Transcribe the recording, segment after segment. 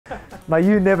Mate,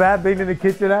 you never have been in the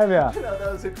kitchen, have you? No,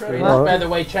 that was incredible.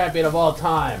 Featherweight champion of all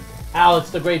time, Alex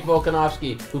the Great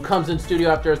Volkanovski, who comes in studio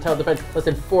after his title defense less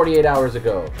than 48 hours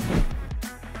ago.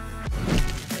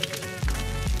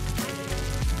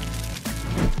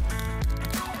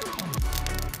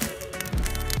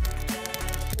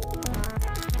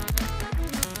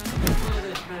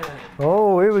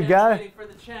 Oh, here we go. Waiting for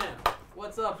the champ.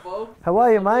 What's up, Volk? How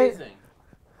are you, mate? Amazing.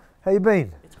 How you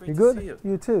been? It's great You to good? see you.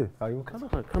 You too. Oh, you Come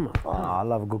on, come on. Oh, I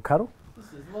love a good cuddle. This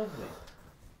is lovely.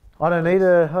 I don't need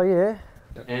a. Oh yeah.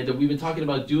 And we've been talking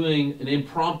about doing an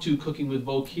impromptu cooking with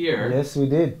Volk here. Yes, we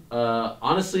did.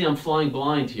 Honestly, I'm flying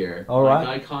blind here. All My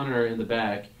right. guy Connor in the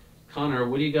back. Connor,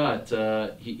 what do you got?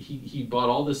 He bought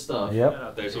all this stuff. Yep.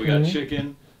 Out there. So we got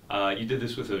chicken. You did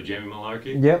this with Jamie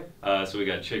Malarkey. Yep. So we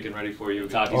got chicken ready for you.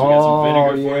 Takis, we got some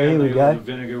vinegar for yeah, you. here we go. The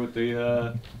vinegar with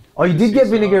the. Oh, you the did sea get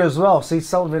vinegar salt. as well. See,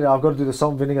 salt and vinegar. I've got to do the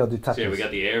salt and vinegar. I'll do So Takis. yeah, we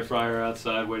got the air fryer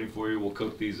outside waiting for you. We'll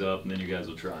cook these up and then you guys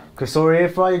will try them. Kasori air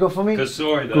fryer you got for me?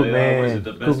 Kasori, Good what man. is it,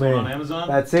 the Good best one man. on Amazon?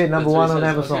 That's it. Number That's what one he on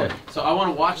says. Amazon. Okay. So I want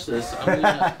to watch this.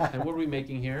 And what are we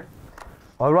making here?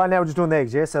 Oh, right now we're just doing the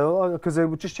eggs, yeah. So because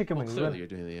we're just chicken wings. Clearly, you're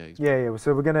doing the eggs. Yeah.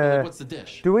 So we're gonna. What's the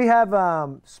dish? Do we have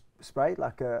spray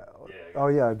like a? Oh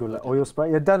yeah, good like oil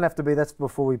spray. It doesn't have to be. That's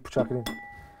before we chuck it in.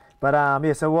 But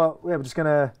yeah. So what? Yeah, we're just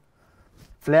gonna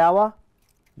flour,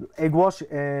 egg wash,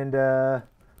 and the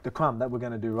crumb that we're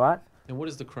gonna do, right? And what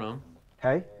is the crumb?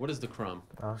 Hey. What is the crumb?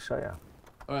 I'll show you.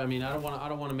 All right, I mean, I don't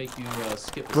want to make you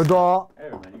skip. Good dog. Hey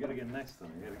man, you gotta get next to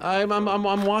them.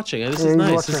 I'm watching. This Yeah, is he's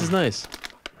nice. watching. This is nice.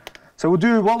 So we'll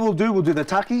do we'll do the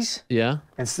Takis Yeah.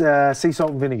 and sea salt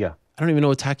and vinegar. I don't even know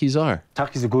what Takis are.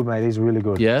 Takis are good, mate. These are really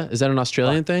good. Yeah. Is that an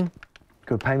Australian thing?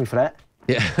 Good. Pay me for that.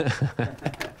 Yeah.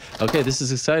 Okay, this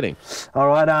is exciting. All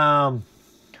right.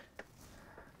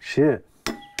 Shit.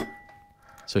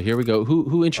 So here we go.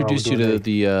 Who introduced you doing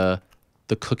to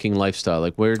the cooking lifestyle?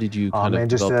 Like, where did you Oh kind man, of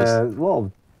just develop this?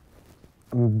 well,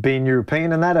 being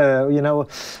European and that, you know.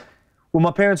 Well,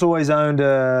 my parents always owned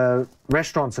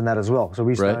restaurants and that as well. So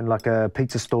we used Right. to own like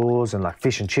pizza stores and like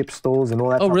fish and chip stores and all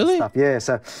that Oh, type really? of stuff. Yeah.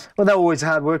 So, well, they were always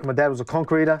hard work. My dad was a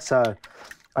concreter, so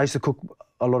I used to cook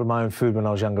a lot of my own food when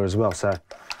I was younger as well. So,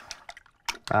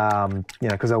 you know,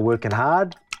 because I was working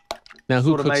hard. Now, who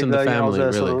Sort of cooks made in the you know, family, I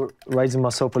was, really? sort of raising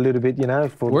myself a little bit, you know.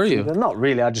 For Were you? Not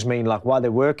really. I just mean like while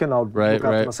they're working, I'll Right, look after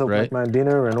right, myself, right. make my own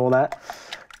dinner and all that.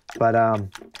 But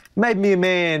made me a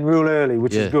man real early,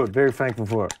 which Yeah. is good. Very thankful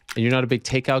for it. And you're not a big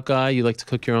takeout guy? You like to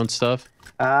cook your own stuff?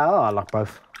 I like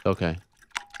both. Okay.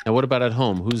 Now, what about at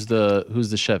home? Who's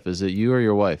the chef? Is it you or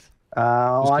your wife?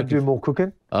 I cooking do more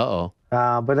cooking. Uh-oh.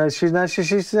 But she's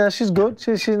good.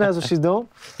 She knows what she's doing.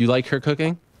 You like her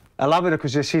cooking? I love it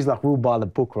because she's like ruled by the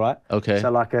book, right? Okay. So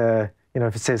like you know,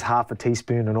 if it says half a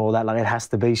teaspoon and all that, like it has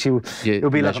to be. It'll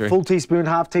be like measure. a full teaspoon,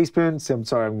 half teaspoon. So I'm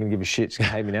sorry, I'm gonna give a shit. She's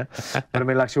gonna hate me now. But I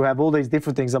mean, like she'll have all these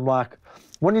different things. I'm like,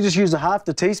 why don't you just use a half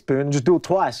the teaspoon and just do it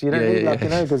twice? You don't need like, you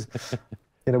know, because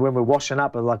you know when we're washing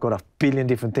up, I've like got a billion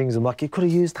different things. I'm like, you could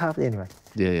have used half. Anyway.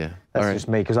 Yeah. That's All right. just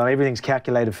me, because everything's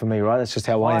calculated for me, right? That's just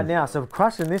how I am. Right now, so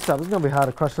crushing this up, it's going to be hard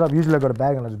to crush it up. Usually I've got a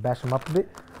bag and I just bash them up a bit.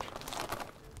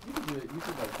 You can do it. You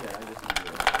can like, yeah, I just do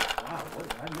it. Wow,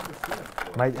 I've never seen it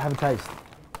before. Mate, have a taste.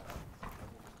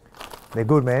 They're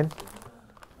good, man.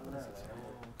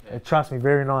 Okay. Trust me,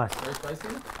 very nice. Very spicy?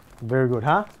 Very good,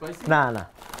 huh? Spicy? Nah.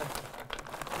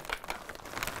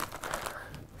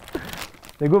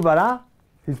 They're good, but huh?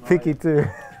 He's picky too.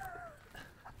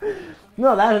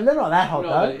 No, they're not that hot,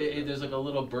 No, though. there's like a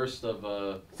little burst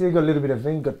of... See, you got a little bit of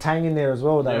thing, got tang in there as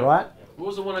well, though, Yeah. right? What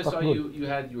was the one I saw good. you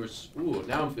had yours? Ooh,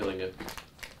 now I'm feeling it.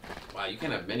 Wow, you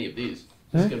can't have many of these.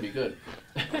 This is going to be good.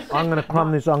 I'm going to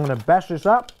crumb this, I'm going to bash this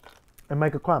up and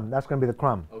make a crumb. That's going to be the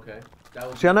crumb. Okay. That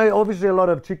was See, I know obviously a lot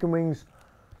of chicken wings,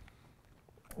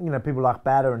 you know, people like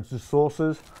batter and just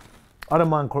sauces. I don't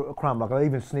mind crumb, like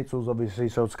even schnitzels, obviously.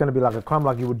 So it's going to be like a crumb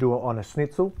like you would do it on a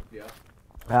schnitzel.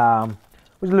 Yeah.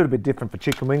 Which is a little bit different for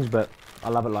chicken wings, but I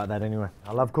love it like that anyway.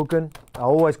 I love cooking. I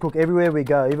always cook everywhere we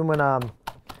go, even when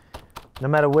no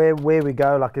matter where we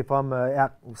go. Like if I'm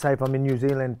out, say if I'm in New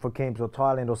Zealand for camps or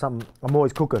Thailand or something, I'm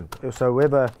always cooking. So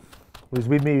whoever was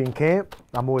with me in camp,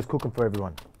 I'm always cooking for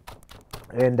everyone.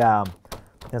 And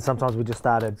sometimes we just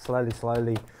started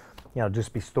slowly, you know,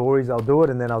 just be stories. I'll do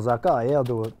it, and then I was like, oh yeah, I'll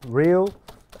do it real.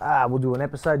 We'll do an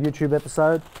episode, YouTube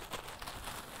episode.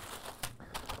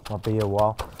 Might be a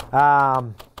while.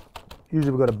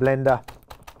 Usually we've got a blender.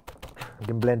 We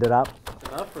can blend it up.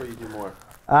 Enough or you do more?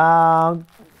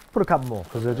 Put a couple more,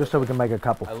 because just so we can make a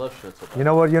couple. I love schnitzel. You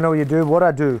know what you do? What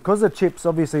I do, because the chips,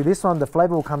 obviously this one, the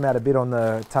flavour will come out a bit on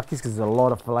the Takis because there's a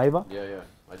lot of flavour. Yeah.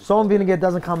 Salt and vinegar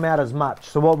doesn't come out as much.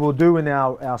 So what we'll do in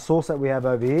our sauce that we have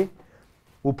over here,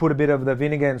 we'll put a bit of the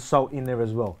vinegar and salt in there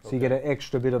as well. So you get an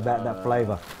extra bit of that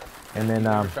flavour. And then, you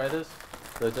ever try this?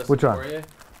 which one?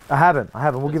 I haven't.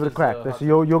 We'll give it a crack.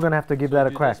 You're going to have to give that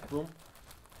a crack.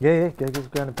 Yeah, give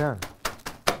it a pound.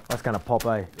 That's going to pop,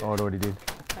 eh? Yeah. Oh, it already did.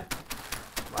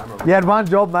 You had one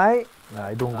job, mate. No,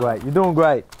 you're doing great. You're doing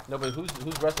great. No, but whose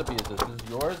recipe is this? This is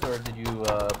yours, or did you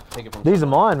take it from? These are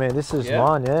mine, man. This is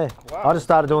mine, yeah. Wow. I just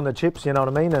started doing the chips, you know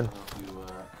what I mean? And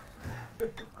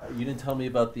you didn't tell me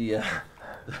about the.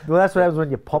 Well, that's what happens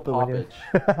when you pop it.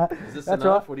 Is this enough?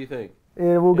 Right. What do you think?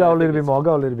 Yeah, we'll go a little bit more. I'll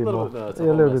go a little bit more. No, it's a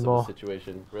little bit more.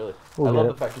 Situation, really. I love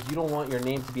the fact that you don't want your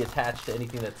name to be attached to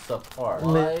anything that's subpar.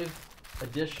 Live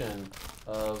edition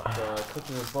of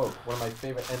Cooking with Volk, one of my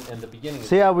favorite, and the beginning.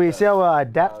 See how I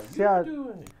adapt.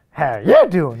 How you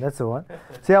doing? That's the one.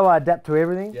 See how I adapt to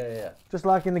everything? Yeah. Just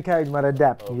like in the cage, mate, I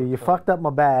adapt. You fucked up my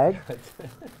bag,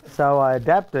 so I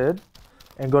adapted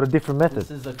and got a different method.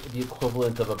 This is the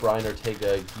equivalent of a Brian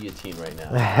Ortega guillotine right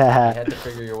now. You had to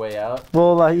figure your way out.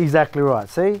 Well, exactly right.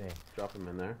 See? Yeah, drop them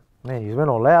in there. Man, you went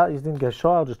all out. You didn't go shy.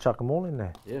 I'll just chuck them all in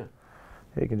there. Yeah.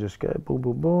 You can just go boom,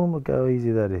 boom, boom. Look how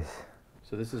easy that is.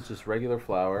 So this is just regular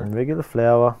flour. And regular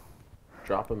flour.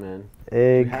 Drop them in.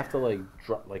 Egg. You have to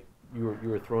drop you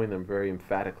were throwing them very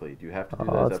emphatically. Do you have to do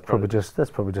that? Oh, that's probably just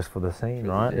for the scene,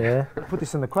 right? Yeah. Put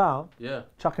this in the crown. Yeah.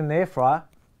 Chuck in the air fryer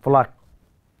for like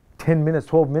 10 minutes,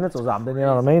 12 minutes or something. You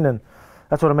know what I mean? And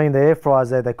that's what I mean. The air fryers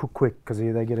there, they cook quick because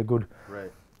they get a good,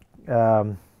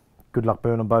 good luck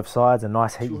burn on both sides and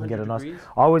nice heat. You can get it nice.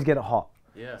 I always get it hot.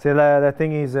 Yeah. So the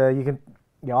thing is, you can.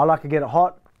 Yeah, I like to get it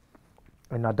hot,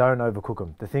 and I don't overcook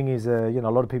them. The thing is, a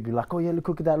lot of people are like, oh yeah,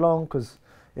 cook it that long because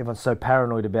everyone's so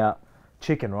paranoid about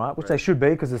chicken, right? Which they should be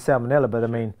because of salmonella. But I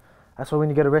mean, that's why when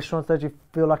you go to restaurants, don't you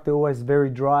feel like they're always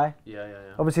very dry? Yeah.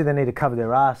 Obviously, they need to cover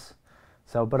their ass.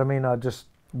 So, but I mean, I just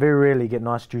very rarely get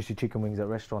nice juicy chicken wings at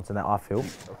restaurants, and that I feel.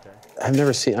 Okay. I've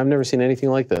never seen anything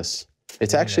like this.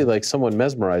 It's actually like somewhat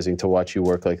mesmerizing to watch you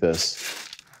work like this.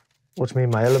 What's me in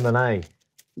my element, eh?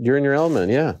 You're in your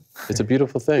element, yeah. It's a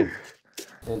beautiful thing.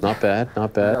 Not bad. I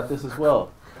got this as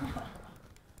well.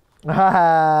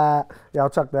 Yeah, I'll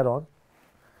chuck that on.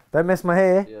 Don't mess my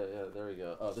hair. Yeah, there we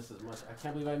go. Oh, this is much. I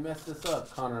can't believe I messed this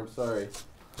up, Connor. I'm sorry.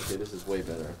 Okay, this is way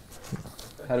better.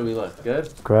 How do we look?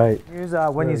 Good? Great. Use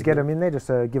when you get them in there, just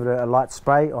give it a light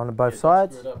spray on both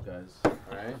sides. Stir it up, guys.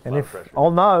 All right. And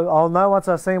I'll know once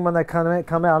I see them when they come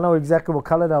out. I know exactly what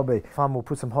colour they'll be. Fun, we'll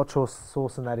put some hot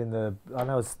sauce in that in the. I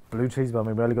know it's blue cheese, but I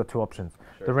mean we only got two options.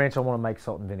 Sure. The ranch I want to make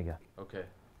salt and vinegar. Okay.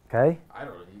 Okay. I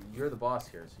don't know. You're the boss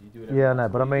here, so you do it. Yeah, no,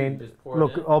 but I mean,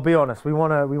 look, I'll be honest. We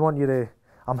want you to.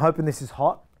 I'm hoping this is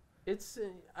hot. It's.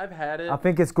 I've had it. I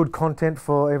think it's good content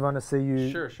for everyone to see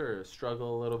you. Sure.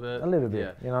 Struggle a little bit. A little bit.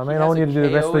 Yeah. You know what I mean? I want you to do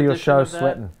the rest of your show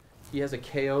sweating. He has a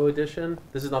KO edition.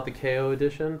 This is not the KO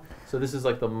edition. So this is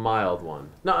like the mild one.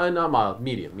 No, not mild.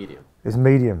 Medium. It's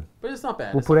medium. But it's not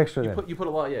bad. We'll put extra in. You put a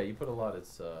lot. Yeah, you put a lot.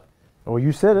 It's. Well,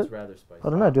 you said it. It's rather spicy. I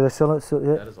don't know. Do they sell it?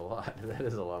 Yeah. That is a lot. That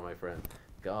is a lot, my friend.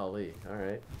 Golly. All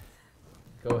right.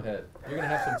 Go ahead. You're gonna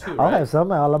have some too, right? I'll have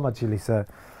some. I love my chili, so.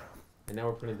 And now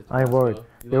we're putting the Tabasco. I ain't worried.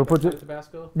 You like put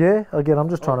Tabasco? Yeah. Again, I'm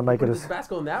just trying to make it as.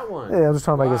 Tabasco in that one. Yeah, I'm just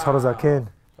trying to make it as hot as I can.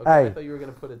 Okay, hey, I thought you were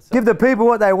gonna put it. Give the people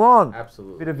what they want.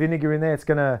 Absolutely. A bit of vinegar in there. It's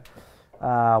gonna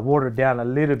water it down a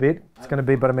little bit. It's gonna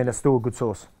be, but I mean, it's still a good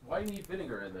sauce. Why do you need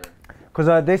vinegar in there?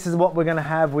 Because this is what we're gonna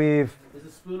have with. Is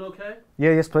the spoon okay?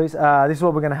 Yeah. Yes, please. This is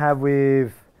what we're gonna have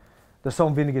with the salt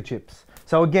and vinegar chips.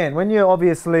 So again, when you're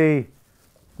obviously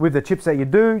with the chips that you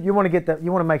do, you want to get that.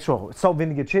 You want to make sure salt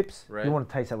vinegar chips. Right. You want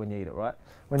to taste that when you eat it, right?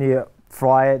 When you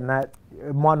fry it and that,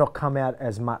 it might not come out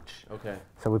as much. Okay.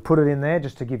 So we put it in there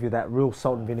just to give you that real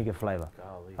salt and vinegar flavor.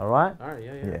 Golly. All right? All right,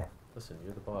 yeah. Listen,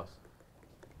 you're the boss.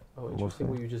 Oh, interesting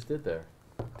what you just did there.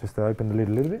 Just to open the lid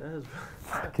a little bit? That is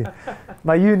fucking,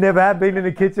 mate, you never have been in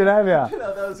the kitchen, have you?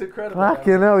 No, that was incredible.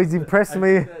 Fucking hell, he's impressed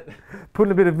me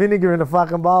putting a bit of vinegar in a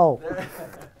fucking bowl.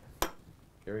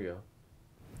 Here we go.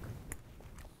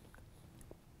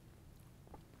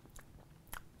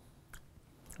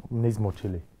 Needs more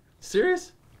chili.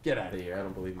 Serious? Get out of here. I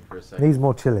don't believe you for a second. Needs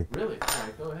more chili. Really? All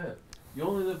right, go ahead. You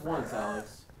only live once,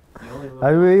 Alex. You only live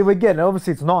once. We're getting it.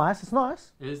 Obviously, it's nice. It's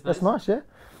nice. It is nice? That's nice, yeah.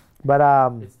 But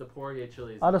it's the Poirier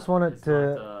chili. I just want it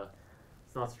to...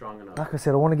 it's not strong enough. Like I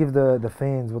said, I want to give the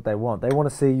fans what they want. They want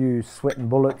to see you sweating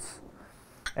bullets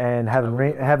and having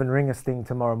ringer sting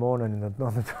tomorrow morning.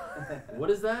 On the what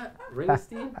is that? Ringer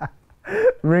sting?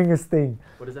 Ringer sting.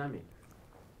 What does that mean?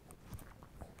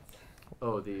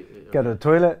 Oh, go to the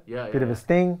toilet. Yeah. Bit of a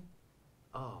sting.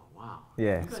 Oh wow.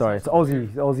 Yeah. Sorry, it's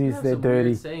Aussies. Aussies, they're dirty.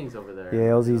 Weird sayings over there.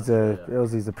 Yeah,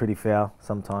 Aussies are pretty foul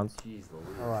sometimes. Jeez Louise.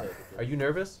 All right. Are you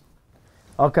nervous?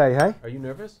 Okay. Hey. Are you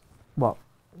nervous? What?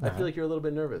 I feel like you're a little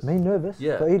bit nervous. Me nervous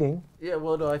for eating? Yeah,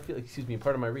 well, no, I feel, excuse me,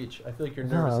 part of my reach. I feel like you're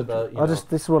nervous about,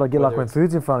 this is what I get like when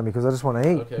food's in front of me because I just want to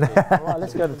eat. Okay. All right,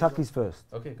 let's go to Tucky's first.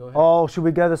 Okay, go ahead. Oh, should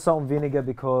we go to salt and vinegar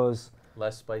because...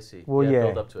 Less spicy. Well, yeah.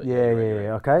 Build up to it.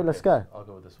 Yeah. Okay, let's go. I'll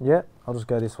go with this one. Yeah, I'll just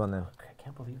go this one then. Okay, I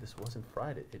can't believe this wasn't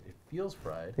fried. It feels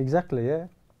fried. Exactly, yeah.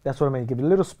 That's what I mean. Give it a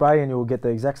little spray and you'll get the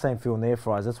exact same feel in air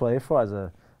fryers. That's why air fryers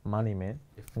are money, man.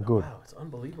 Good. Wow, it's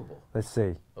unbelievable. Let's see.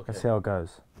 Okay. Let's see how it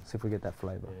goes. See if we get that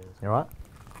flavour. Yeah, all right?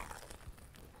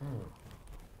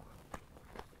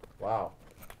 Wow.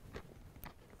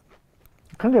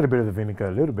 I can get a bit of the vinegar,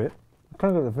 a little bit. I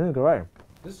can get the vinegar, right?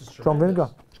 This is tremendous. Strong vinegar.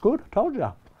 It's good. Told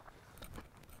ya.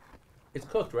 It's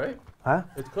cooked, right? Huh?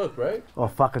 It's cooked, right? Oh,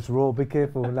 fuck, it's raw. Be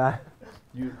careful. Nah.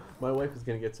 My wife is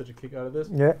going to get such a kick out of this.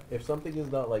 Yeah. If something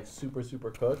is not like super,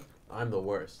 super cooked, I'm the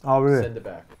worst. Oh, really? Send it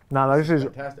back. No, this is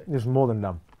fantastic. This is more than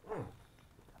done.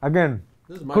 Again,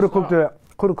 This is my could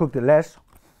have cooked it less.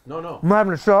 No. I'm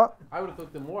having a shot. I would have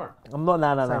cooked it more. I'm not.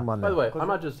 No. By the way, I'm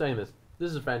not just saying this.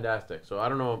 This is fantastic. So I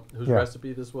don't know whose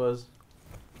recipe this was.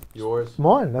 Yours?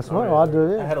 Mine. That's mine. I'll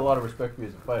do it. I had a lot of respect for you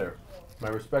as a fighter. My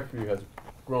respect for you has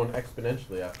grown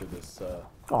exponentially after this.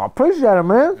 I appreciate it,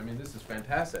 man. I mean, this is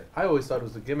fantastic. I always thought it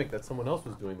was a gimmick that someone else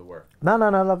was doing the work. No.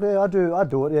 Like, yeah, I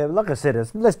do it. Yeah, like I said,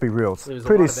 let's be real. It's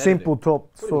pretty simple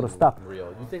sort of stuff.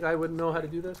 Real. You think I wouldn't know how to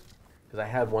do this? Because I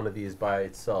had one of these by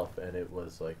itself, and it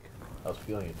was like I was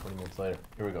feeling it 20 minutes later.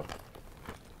 Here we go.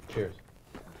 Cheers.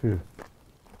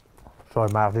 Sorry,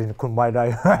 Mark. I couldn't wait.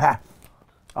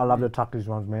 I love the Tucky's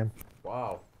ones, man.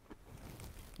 Wow.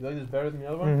 You like this better than the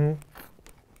other one?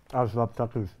 Mm-hmm. I just love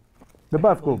Tucky's. They're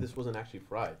both good. This wasn't actually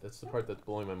fried. That's the part that's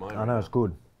blowing my mind. I know, it's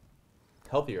good.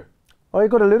 Healthier. Oh, you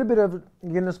got a little bit of you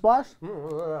getting the spice? Yeah.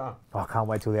 Oh, I can't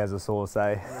wait till he has the sauce,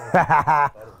 eh?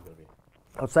 That is gonna be.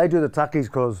 I'd say do the Tuckies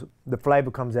because the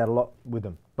flavour comes out a lot with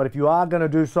them. But if you are going to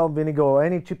do salt, vinegar, or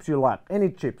any chips you like, any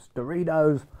chips,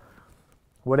 Doritos,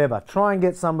 whatever, try and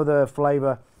get some of the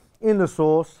flavour in the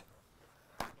sauce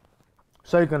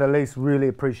so you can at least really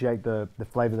appreciate the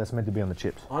flavour that's meant to be on the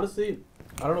chips. Honestly,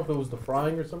 I don't know if it was the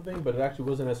frying or something, but it actually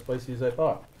wasn't as spicy as I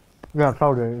thought. Yeah, I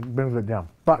told you, it brings it down.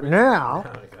 But now, Oh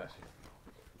my gosh.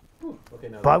 Whew. Okay,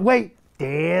 now. but wait,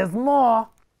 there's more.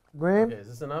 Graham? Okay, is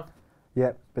this enough?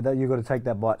 Yeah, but that, you got to take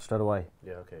that bite straight away.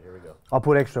 Yeah. Okay. Here we go. I'll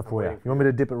put extra for you. waiting for You want me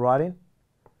to dip it right in?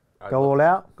 I'd Go love all to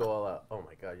out? Go all out. Oh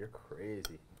my God, you're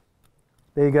crazy.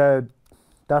 There you go,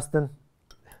 Dustin.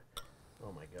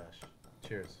 Oh my gosh.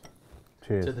 Cheers.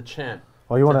 Cheers. To the champ.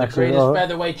 Oh, you want to The actually? greatest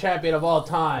featherweight champion of all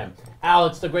time,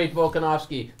 Alex the Great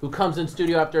Volkanovski, who comes in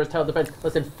studio after his title defense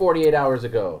less than 48 hours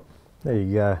ago. There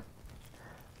you go.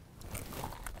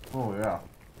 Oh yeah.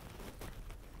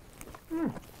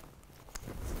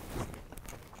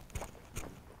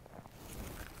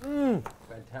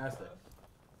 Fantastic.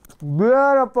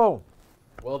 Beautiful.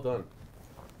 Well done.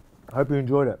 I hope you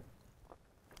enjoyed it.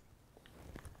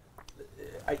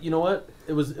 You know what?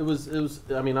 It was.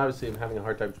 I mean, obviously, I'm having a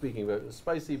hard time speaking, but it was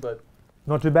spicy, but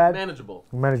Not too bad. manageable.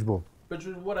 Manageable. Which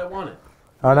is what I wanted.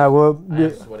 I know. Well, I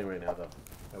am sweating right now, though.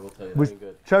 I will tell you, that we're ain't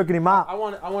good. choking him up. I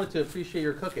wanted to appreciate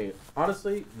your cooking.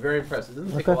 Honestly, very impressive. It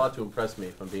doesn't take a lot to impress me,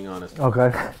 if I'm being honest.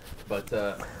 Okay. But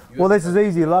Well, this is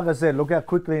easy. Like I said, look how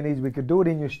quickly and easy we could do it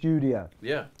in your studio.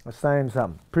 yeah. I'm saying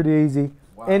something. Pretty easy.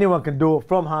 Wow. Anyone can do it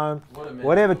from home. What a minute.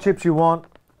 Whatever chips you want.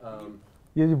 Um,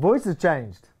 Your voice has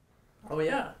changed. oh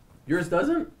yeah. Yours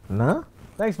doesn't? No.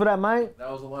 Thanks for that, mate.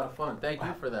 That was a lot of fun. Thank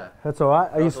you for that. That's all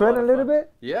right. Are you was a lot sweating a of little fun.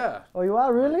 bit? Yeah. Oh, you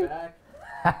are really?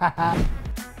 Back.